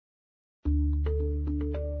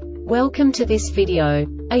Welcome to this video.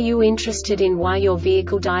 Are you interested in why your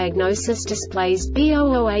vehicle diagnosis displays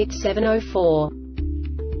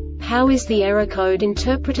B0087-04? How is the error code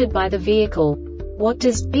interpreted by the vehicle? What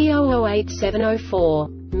does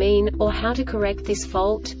B0087-04 mean, or how to correct this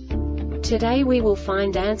fault? Today we will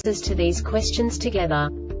find answers to these questions together.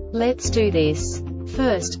 Let's do this.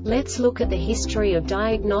 First, let's look at the history of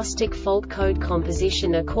diagnostic fault code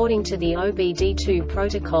composition according to the OBD2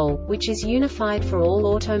 protocol, which is unified for all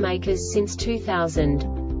automakers since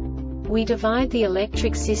 2000. We divide the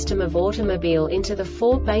electric system of automobile into the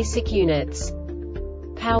four basic units: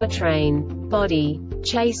 powertrain, body,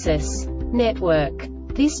 chassis, network.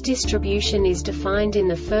 This distribution is defined in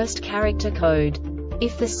the first character code.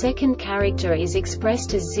 If the second character is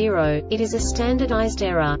expressed as 0, it is a standardized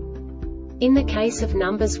error. In the case of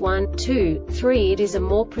numbers 1, 2, 3, it is a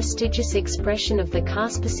more prestigious expression of the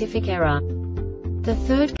car-specific error. The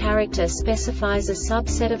third character specifies a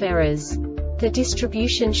subset of errors. The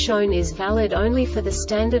distribution shown is valid only for the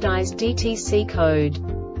standardized DTC code.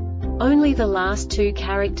 Only the last two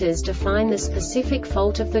characters define the specific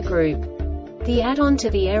fault of the group. The add-on to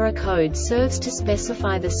the error code serves to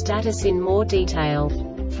specify the status in more detail.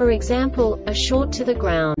 For example, a short to the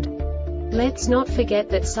ground. Let's not forget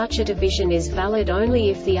that such a division is valid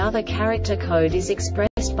only if the other character code is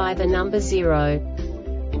expressed by the number 0.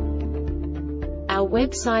 Our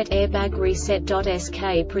website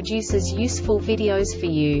airbagreset.sk produces useful videos for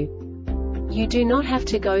you. You do not have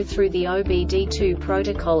to go through the OBD2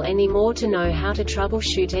 protocol anymore to know how to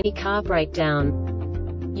troubleshoot any car breakdown.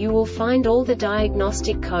 You will find all the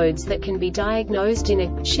diagnostic codes that can be diagnosed in a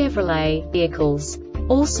Chevrolet vehicles.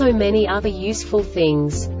 Also many other useful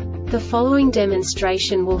things. The following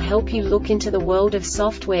demonstration will help you look into the world of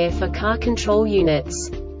software for car control units.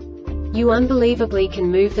 You unbelievably can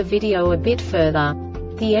move the video a bit further.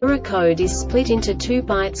 The error code is split into 2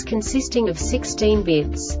 bytes consisting of 16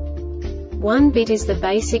 bits. 1 bit is the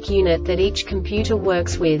basic unit that each computer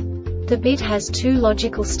works with. The bit has 2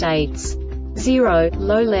 logical states: 0,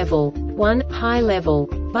 low level, 1, high level.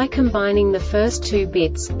 By combining the first 2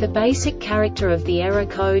 bits, the basic character of the error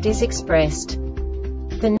code is expressed.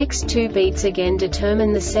 The next 2 beats again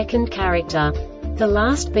determine the second character. The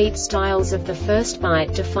last beat styles of the first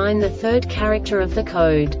byte define the third character of the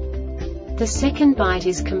code. The second byte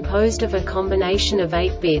is composed of a combination of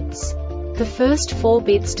 8 bits. The first 4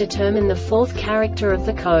 bits determine the fourth character of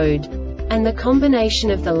the code. And the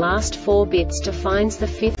combination of the last 4 bits defines the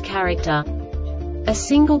fifth character. A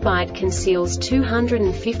single byte conceals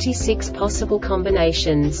 256 possible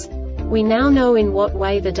combinations. We now know in what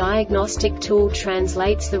way the diagnostic tool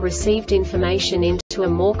translates the received information into a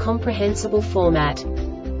more comprehensible format.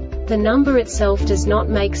 The number itself does not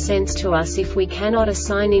make sense to us if we cannot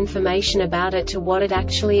assign information about it to what it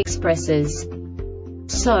actually expresses.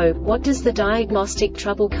 So, what does the Diagnostic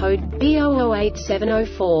Trouble Code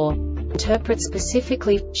B0087-04 interpret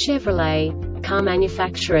specifically for Chevrolet car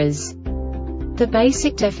manufacturers? The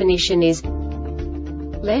basic definition is: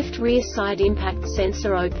 left rear side impact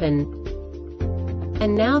sensor open.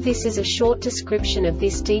 And now this is a short description of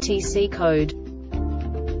this DTC code.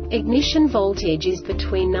 Ignition voltage is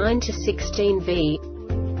between 9 to 16 V.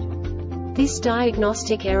 This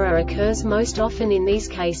diagnostic error occurs most often in these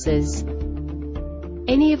cases.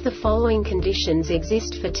 Any of the following conditions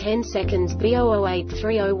exist for 10 seconds: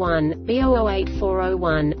 B008301,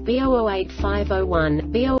 B008401, B008501,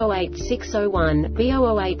 B008601,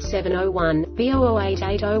 B008701,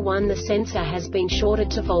 B008801. The sensor has been shorted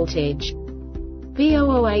to voltage.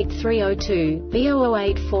 B008302,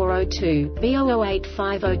 B008402,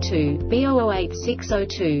 B008502,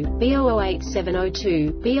 B008602,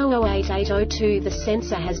 B008702, B008802. The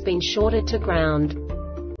sensor has been shorted to ground.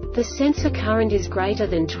 The sensor current is greater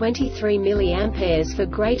than 23 mA for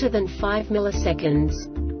greater than 5 milliseconds.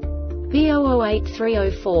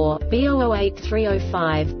 B008304,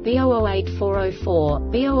 B008305, B008404,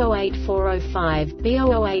 B008405,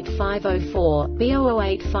 B008504,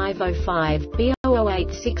 B008505,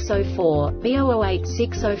 B008604,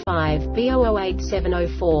 B008605,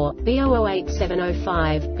 B008704,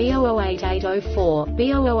 B008705, B008804,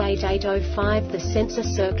 B008805. The sensor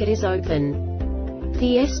circuit is open.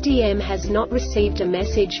 The SDM has not received a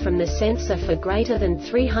message from the sensor for greater than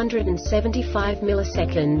 375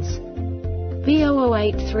 milliseconds.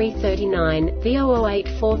 B008339,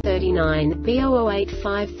 B008439,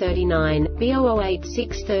 B008539,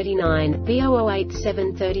 B008639,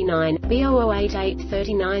 B008739,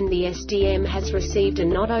 B008839. The SDM has received a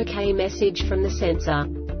not OK message from the sensor.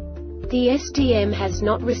 The SDM has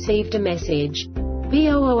not received a message.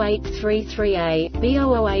 B008338,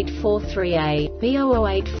 B008438,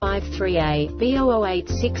 B008538,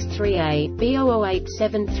 B008638,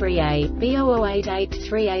 B008738,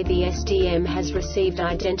 B008838. The SDM has received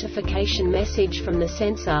identification message from the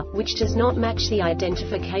sensor, which does not match the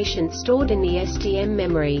identification stored in the SDM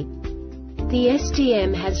memory. The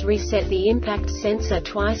SDM has reset the impact sensor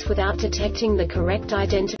twice without detecting the correct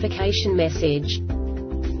identification message.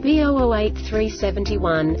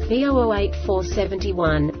 B008371,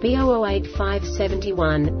 B008471,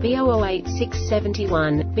 B008571,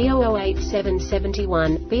 B008671,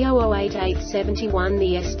 B008771, B008871.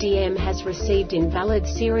 The SDM has received invalid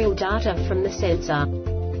serial data from the sensor.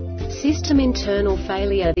 System internal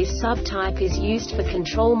failure. This subtype is used for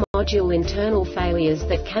control module internal failures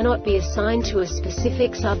that cannot be assigned to a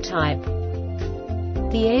specific subtype.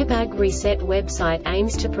 The Airbag Reset website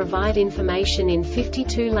aims to provide information in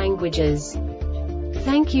 52 languages.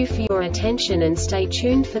 Thank you for your attention and stay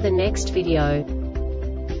tuned for the next video.